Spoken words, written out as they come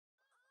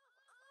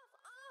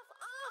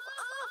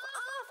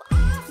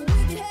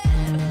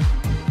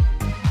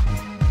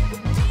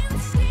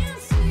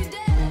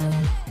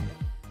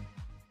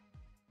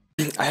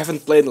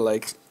haven't played in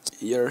like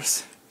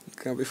years. It's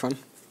gonna be fun.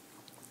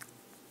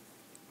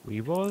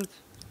 Revolt?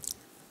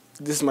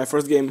 This is my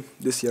first game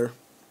this year.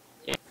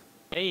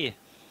 Hey.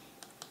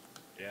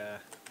 Yeah.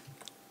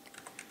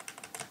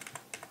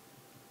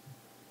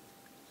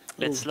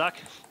 Let's slug.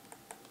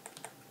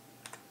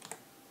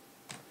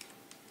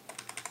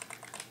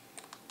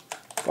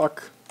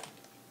 Fuck.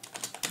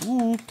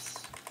 Oops.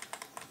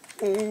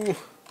 Ooh.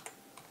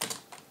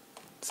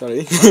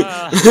 Sorry.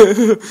 Ah.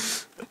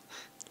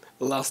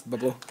 Last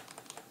bubble.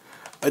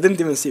 I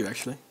didn't even see you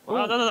actually.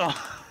 Oh, no.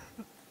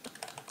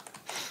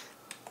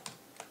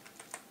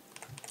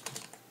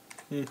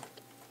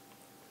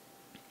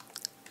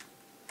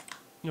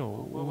 No.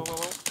 Whoa.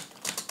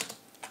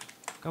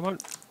 Come on.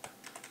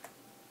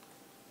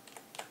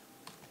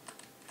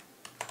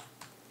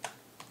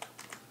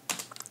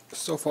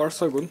 So far,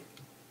 so good.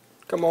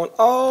 Come on.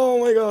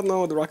 Oh my god,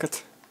 no, the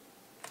rocket.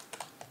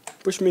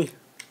 Push me.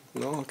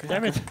 No, okay.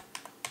 Damn it.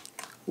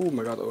 Oh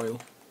my god, oil.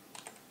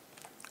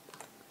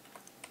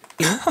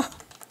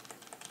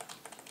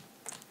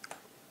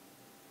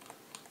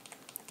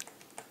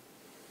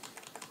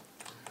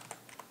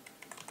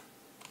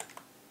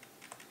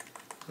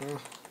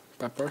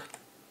 Pepper.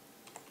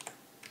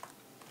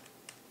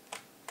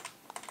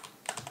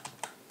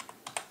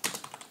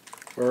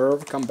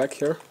 Irv, come back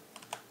here.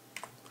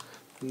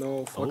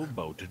 No, fuck. Oh,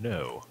 boat,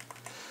 no.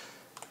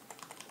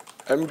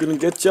 I'm gonna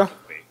get ya.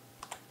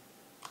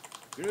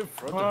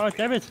 Oh,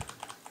 damn it.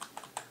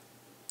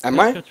 Am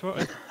I?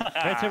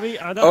 Battery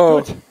are not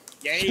Oh. good.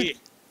 Yay.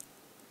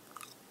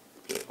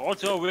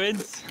 Auto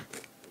wins.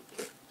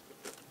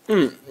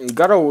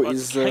 Garo But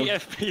is.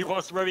 KFP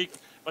was very...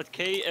 But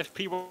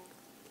KFP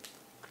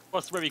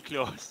was very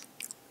close.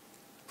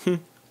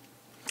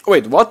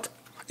 Wait, what?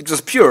 It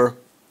was pure.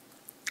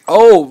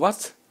 Oh,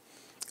 what?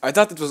 I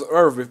thought it was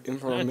Irv in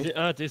front of me.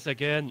 This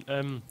again.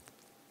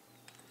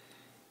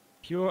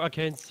 Pure, I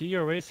can see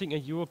you racing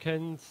and you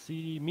can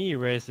see me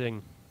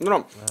racing.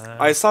 No.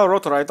 I saw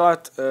Rotor. I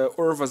thought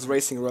Irv was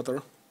racing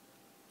Rotor.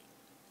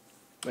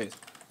 Wait.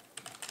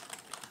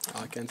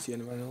 I can't see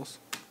anyone else.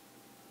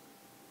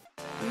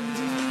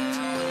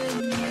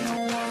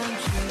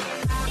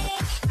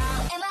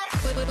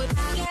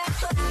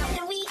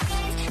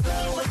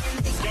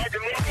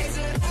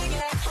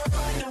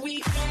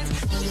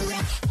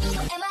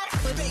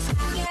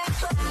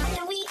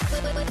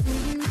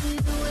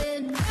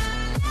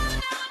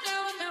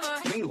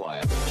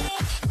 Meanwhile.